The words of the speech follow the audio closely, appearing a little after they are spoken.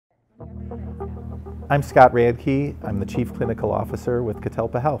I'm Scott Radtke. I'm the Chief Clinical Officer with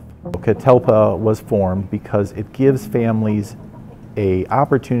Catalpa Health. Catalpa was formed because it gives families an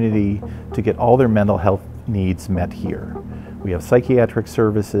opportunity to get all their mental health needs met here. We have psychiatric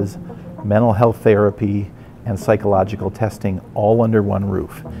services, mental health therapy, and psychological testing all under one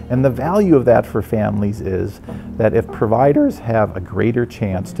roof. And the value of that for families is that if providers have a greater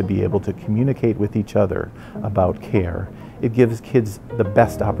chance to be able to communicate with each other about care, it gives kids the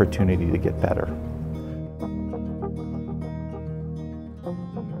best opportunity to get better.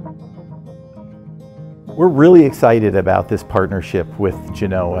 We're really excited about this partnership with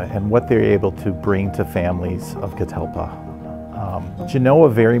Genoa and what they're able to bring to families of Catalpa. Genoa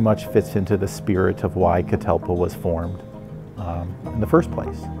very much fits into the spirit of why Catalpa was formed in the first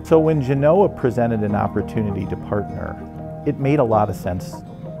place. So when Genoa presented an opportunity to partner, it made a lot of sense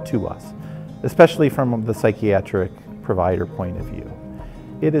to us, especially from the psychiatric provider point of view.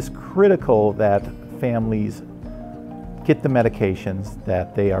 It is critical that families get the medications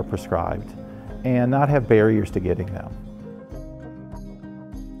that they are prescribed and not have barriers to getting them.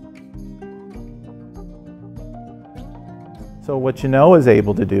 So what Genoa is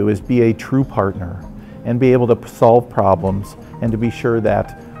able to do is be a true partner and be able to solve problems and to be sure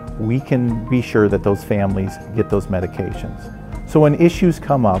that we can be sure that those families get those medications. So when issues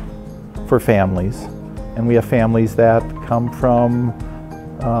come up for families, and we have families that come from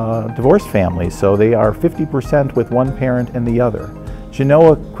divorced families, so they are 50% with one parent and the other,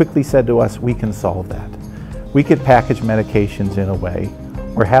 Genoa quickly said to us, we can solve that. We could package medications in a way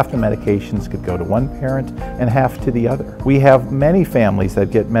where half the medications could go to one parent and half to the other. We have many families that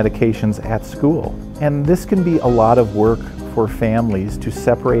get medications at school, and this can be a lot of work for families to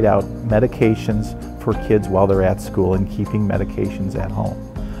separate out medications for kids while they're at school and keeping medications at home.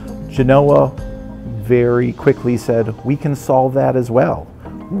 Genoa very quickly said, we can solve that as well.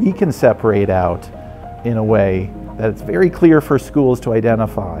 We can separate out in a way that it's very clear for schools to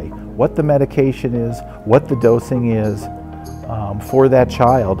identify what the medication is, what the dosing is for that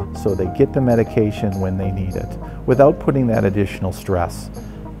child, so they get the medication when they need it, without putting that additional stress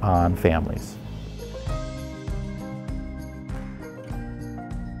on families.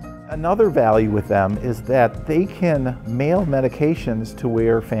 Another value with them is that they can mail medications to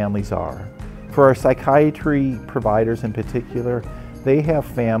where families are. For our psychiatry providers in particular, they have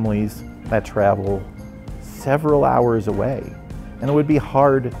families that travel several hours away, and it would be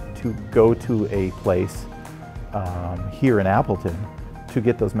hard to go to a place here in Appleton to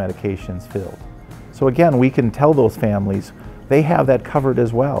get those medications filled. So again, we can tell those families they have that covered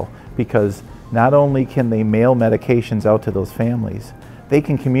as well, because not only can they mail medications out to those families, they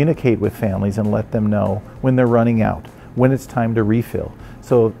can communicate with families and let them know when they're running out, when it's time to refill.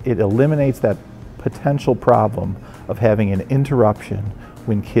 So it eliminates that potential problem of having an interruption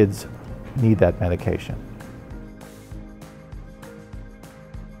when kids need that medication.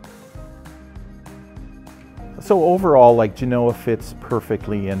 So overall, like, Genoa fits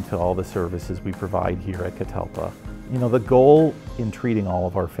perfectly into all the services we provide here at Catalpa. You know, the goal in treating all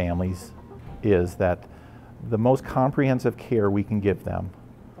of our families is that the most comprehensive care we can give them,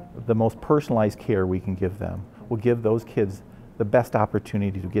 the most personalized care we can give them, will give those kids the best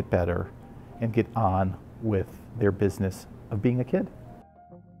opportunity to get better and get on with their business of being a kid.